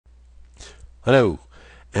Hello,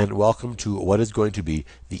 and welcome to what is going to be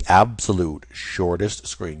the absolute shortest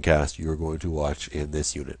screencast you're going to watch in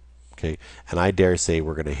this unit. Okay, and I dare say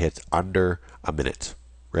we're going to hit under a minute.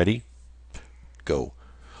 Ready? Go.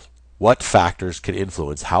 What factors can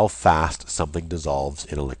influence how fast something dissolves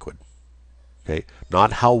in a liquid? Okay,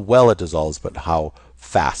 not how well it dissolves, but how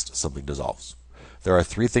fast something dissolves. There are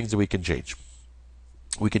three things that we can change.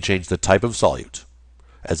 We can change the type of solute,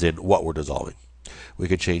 as in what we're dissolving. We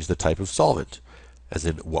can change the type of solvent, as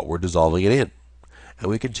in what we're dissolving it in. And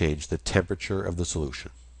we can change the temperature of the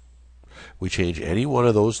solution. We change any one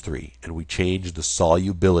of those three, and we change the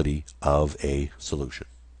solubility of a solution.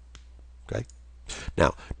 Okay?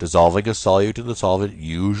 Now, dissolving a solute in a solvent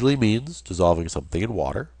usually means dissolving something in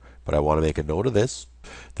water, but I want to make a note of this,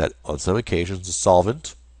 that on some occasions the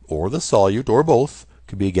solvent, or the solute, or both,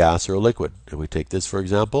 can be a gas or a liquid. And we take this, for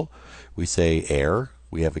example, we say air,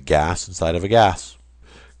 we have a gas inside of a gas.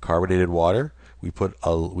 Carbonated water, we put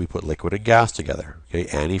liquid and gas together. Okay,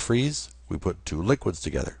 antifreeze, we put two liquids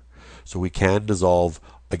together. So we can dissolve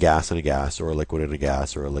a gas in a gas, or a liquid in a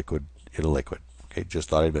gas, or a liquid in a liquid. Okay, just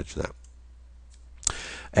thought I'd mention that.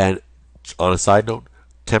 And on a side note,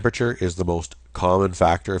 temperature is the most common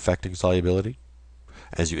factor affecting solubility.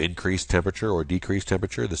 As you increase temperature or decrease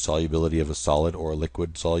temperature, the solubility of a solid or a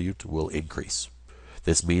liquid solute will increase.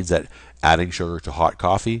 This means that adding sugar to hot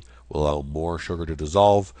coffee will allow more sugar to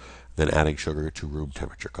dissolve than adding sugar to room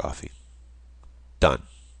temperature coffee. Done.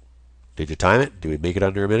 Did you time it? Did we make it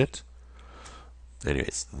under a minute?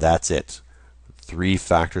 Anyways, that's it. Three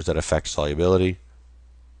factors that affect solubility: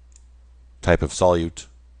 type of solute,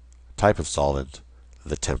 type of solvent,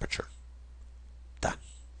 the temperature.